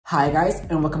Hi guys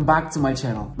and welcome back to my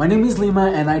channel. My name is Lima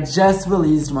and I just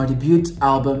released my debut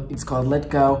album. It's called Let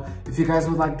Go. If you guys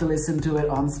would like to listen to it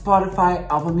on Spotify,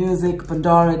 Apple Music,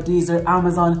 Pandora, Deezer,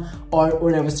 Amazon or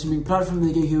whatever streaming platform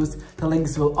that you use, the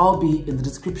links will all be in the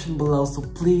description below, so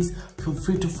please feel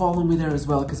free to follow me there as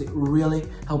well because it really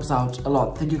helps out a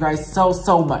lot. Thank you guys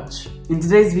so much. In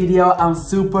today's video, I'm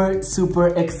super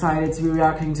excited to be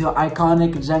reacting to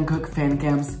Iconic Jungkook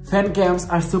Fancams. Fancams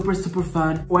are super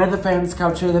fun, where the fans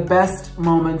capture the best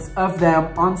moments of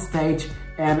them on stage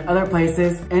and other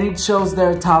places, and it shows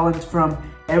their talent from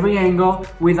every angle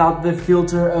without the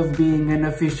filter of being an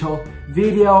official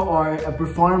video or a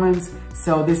performance.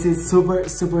 So this is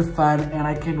super fun and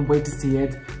I can't wait to see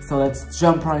it. So let's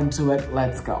jump right into it.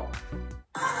 Let's go.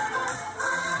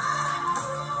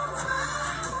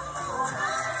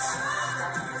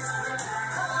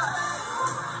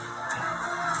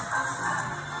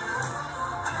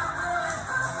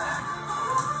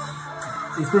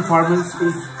 His performance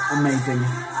is amazing.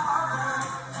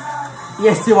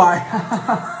 Yes, you are.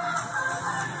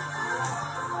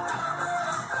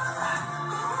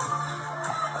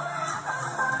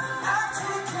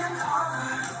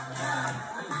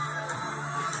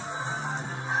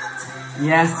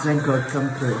 Yes, Jungkook, come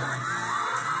through.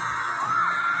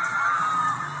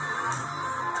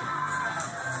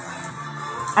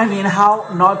 I mean, how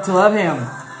not to love him?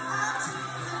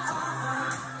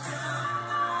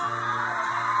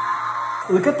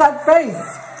 Look at that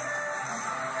face!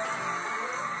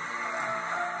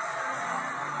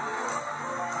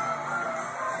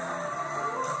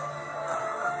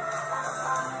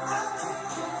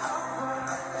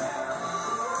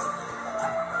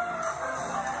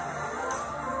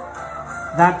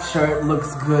 That shirt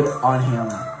looks good on him.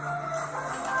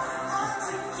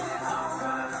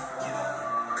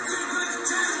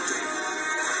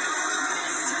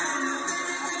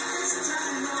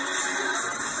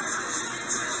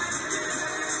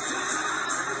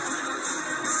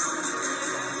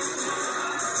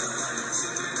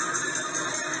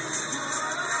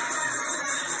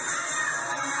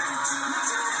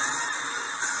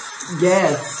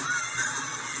 Yes.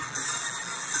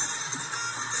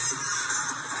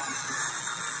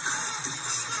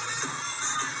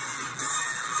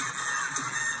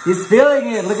 He's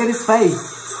feeling it. Look at his face.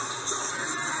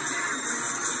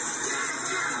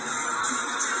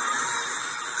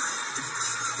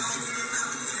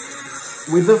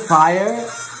 With the fire.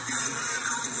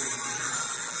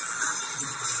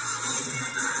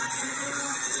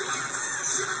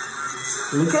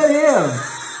 Look at him.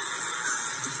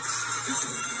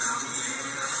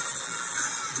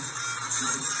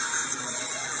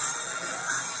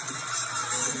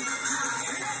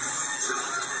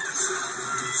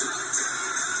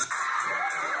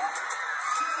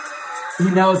 He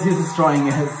knows he's destroying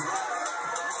it.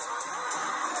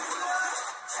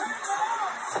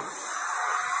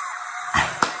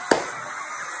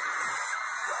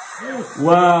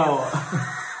 Wow.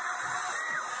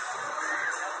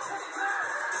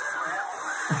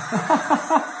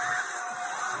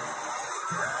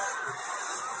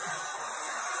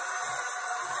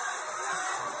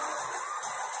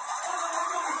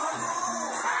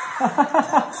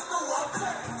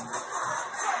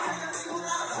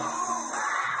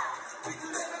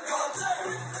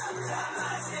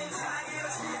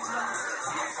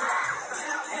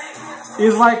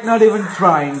 He's like not even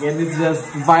trying and he's just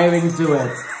vibing to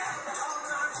it.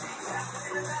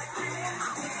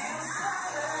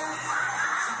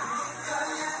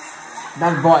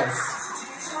 That voice.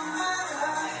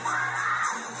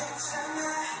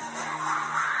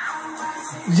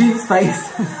 Jean's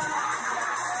face.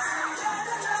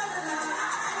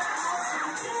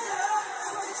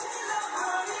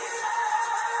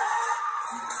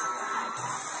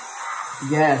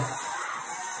 Yes.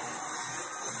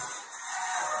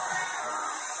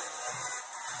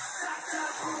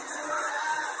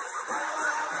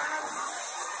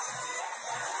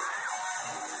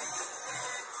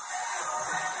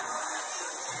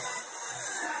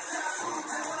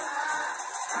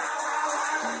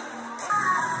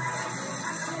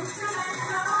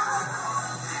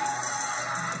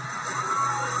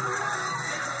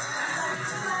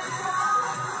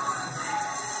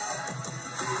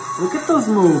 Look at those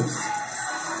moves.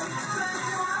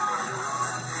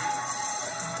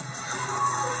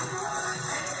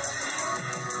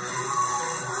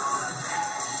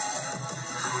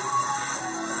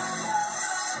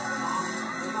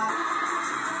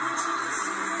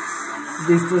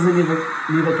 This doesn't even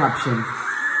need a caption.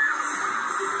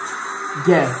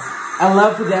 Yes, I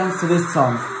love to dance to this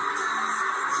song.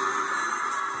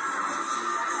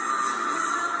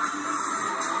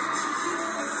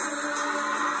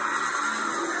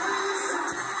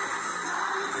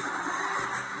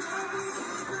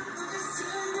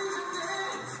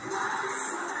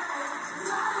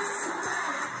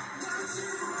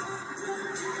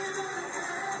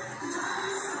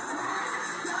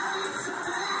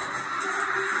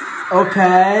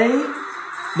 Okay.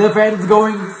 The fan's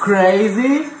going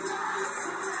crazy.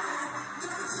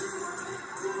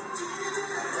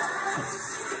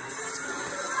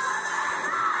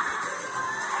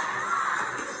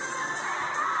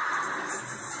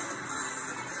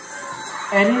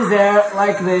 And his hair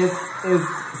like this is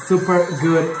super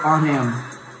good on him.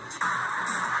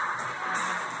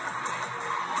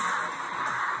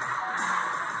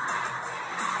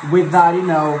 With that, you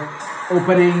know,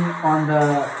 opening on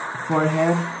the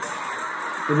forehead,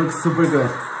 it looks super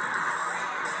good.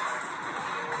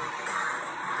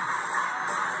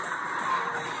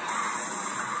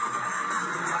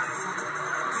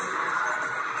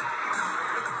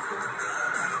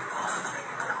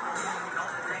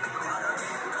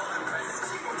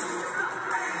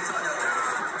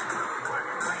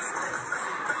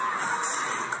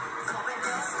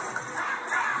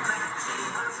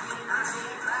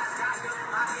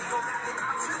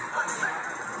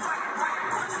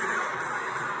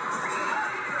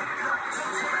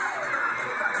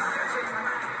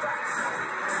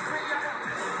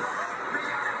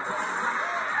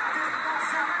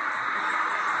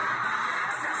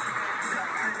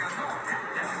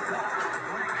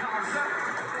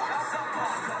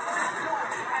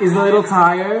 He's a little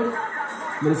tired,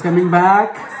 but he's coming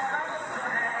back.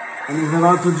 And he's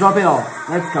about to drop it all.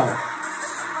 Let's go.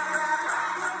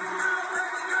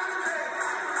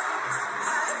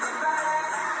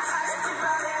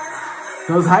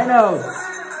 Those high notes.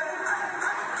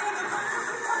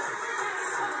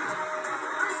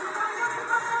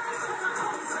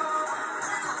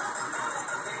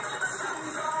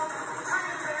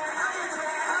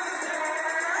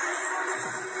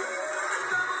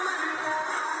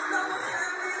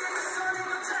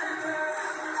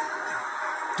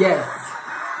 Yes.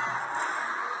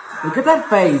 Look at that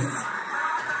face.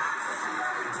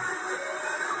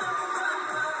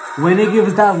 When he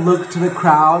gives that look to the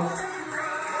crowd,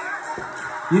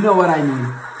 you know what I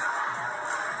mean.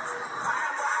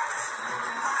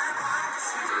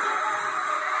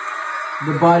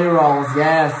 The body rolls,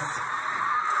 yes.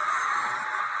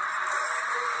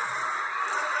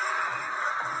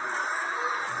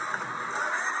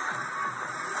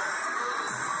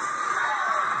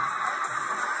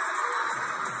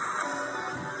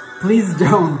 Please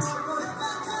don't.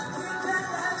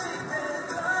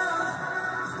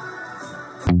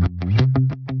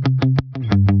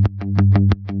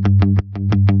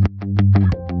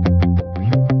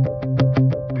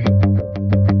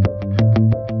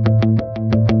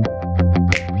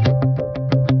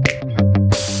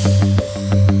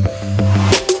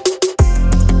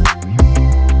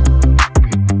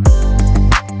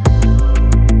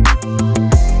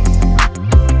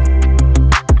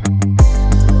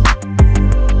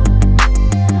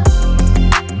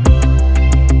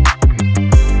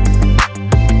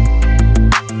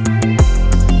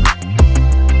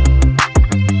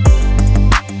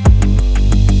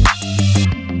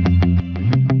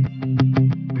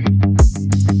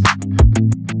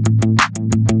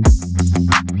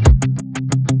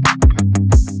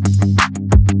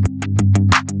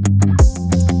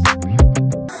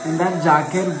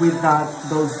 Jacket with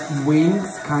those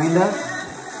wings, kinda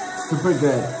super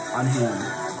good on him.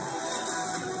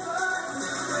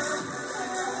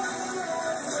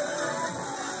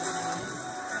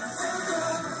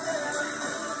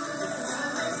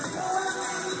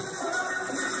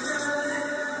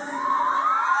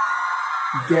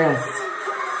 Yes.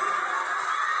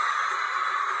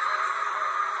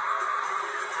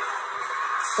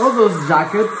 All those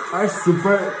jackets are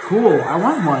super cool. I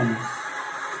want one.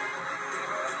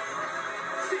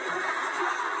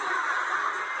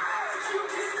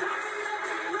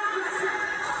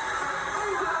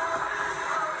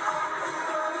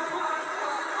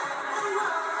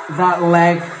 That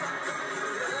leg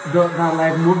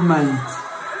movement.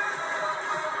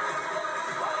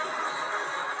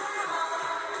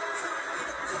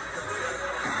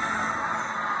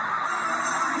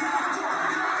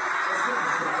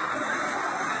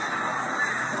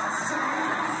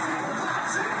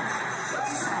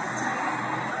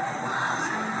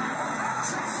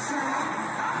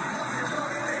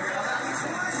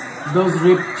 Those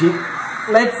ripped jeans.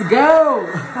 Let's go!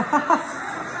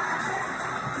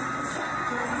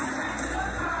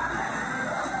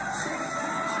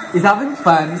 He's having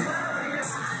fun.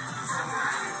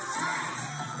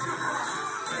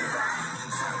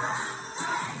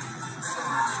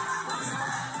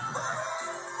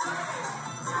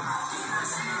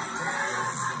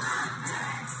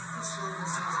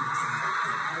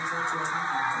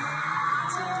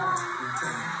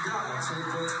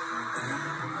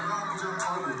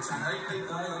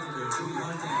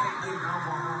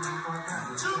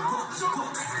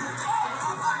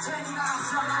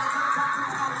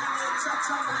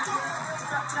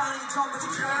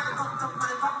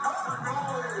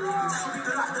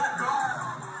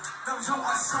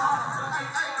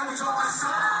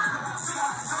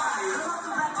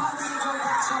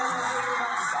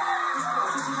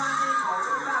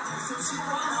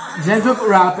 Jungkook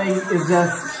rapping is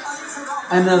just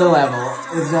another level.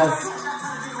 It's just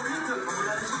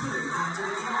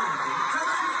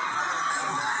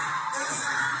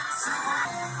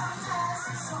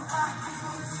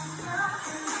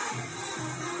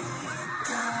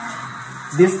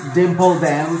this dimple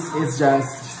dance is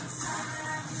just,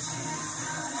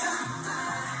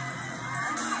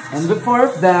 and the four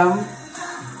of them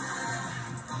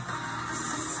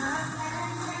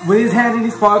with his hand in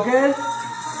his pocket.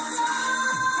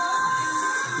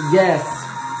 Yes.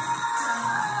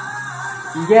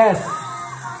 Yes.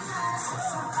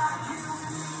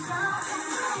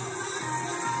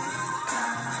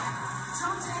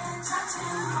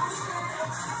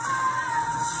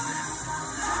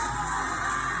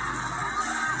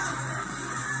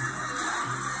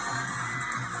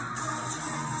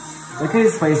 Look at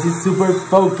his face, he's super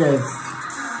focused.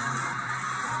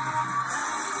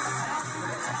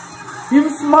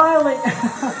 He's smiling.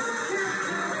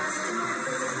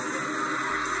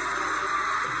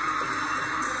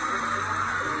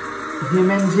 Him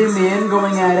and Jimin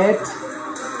going at it.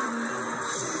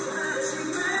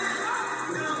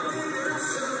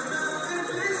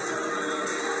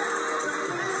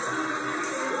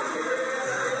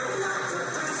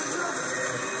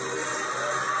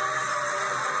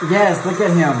 Yes, look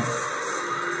at him.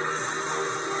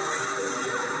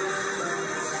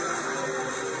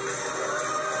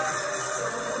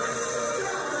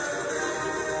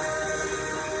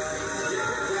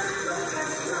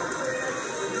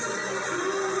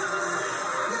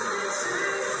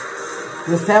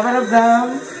 The seven of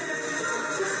them.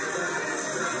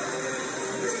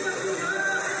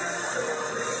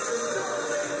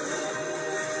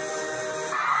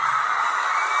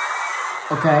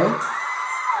 Okay.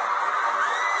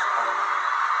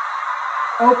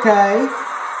 Okay.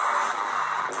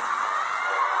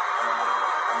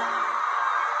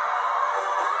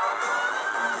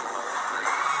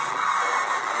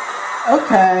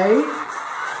 Okay.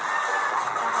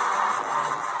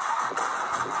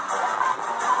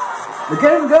 Look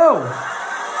at him go.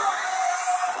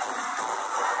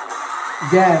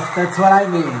 Yes, that's what I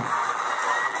mean.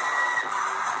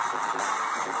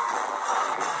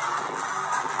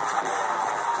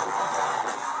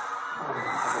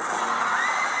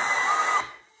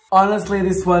 Honestly,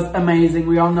 this was amazing.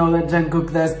 We all know that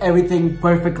Jungkook does everything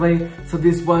perfectly, so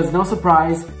this was no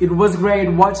surprise. It was great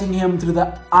watching him through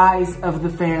the eyes of the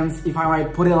fans, if I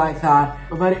might put it like that.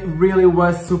 But it really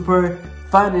was super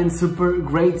fun and super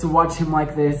great to watch him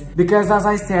like this. Because as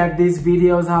I said, these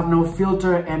videos have no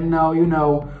filter and no, you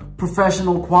know,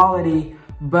 professional quality,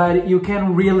 but you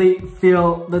can really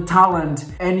feel the talent.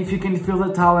 And if you can feel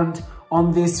the talent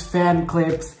on these fan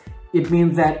clips, it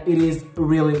means that it is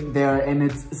really there, and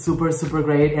it's super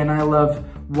great. And I love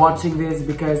watching this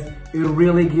because it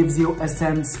really gives you a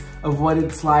sense of what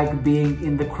it's like being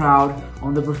in the crowd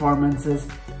on the performances,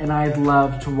 and I'd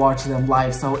love to watch them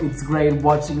live. So it's great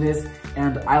watching this,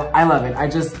 and I love it. I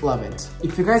just love it.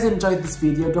 If you guys enjoyed this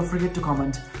video, don't forget to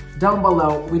comment down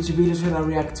below which video should I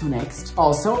react to next.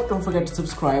 Also, don't forget to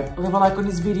subscribe, leave a like on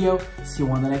this video. See you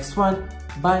on the next one.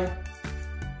 Bye.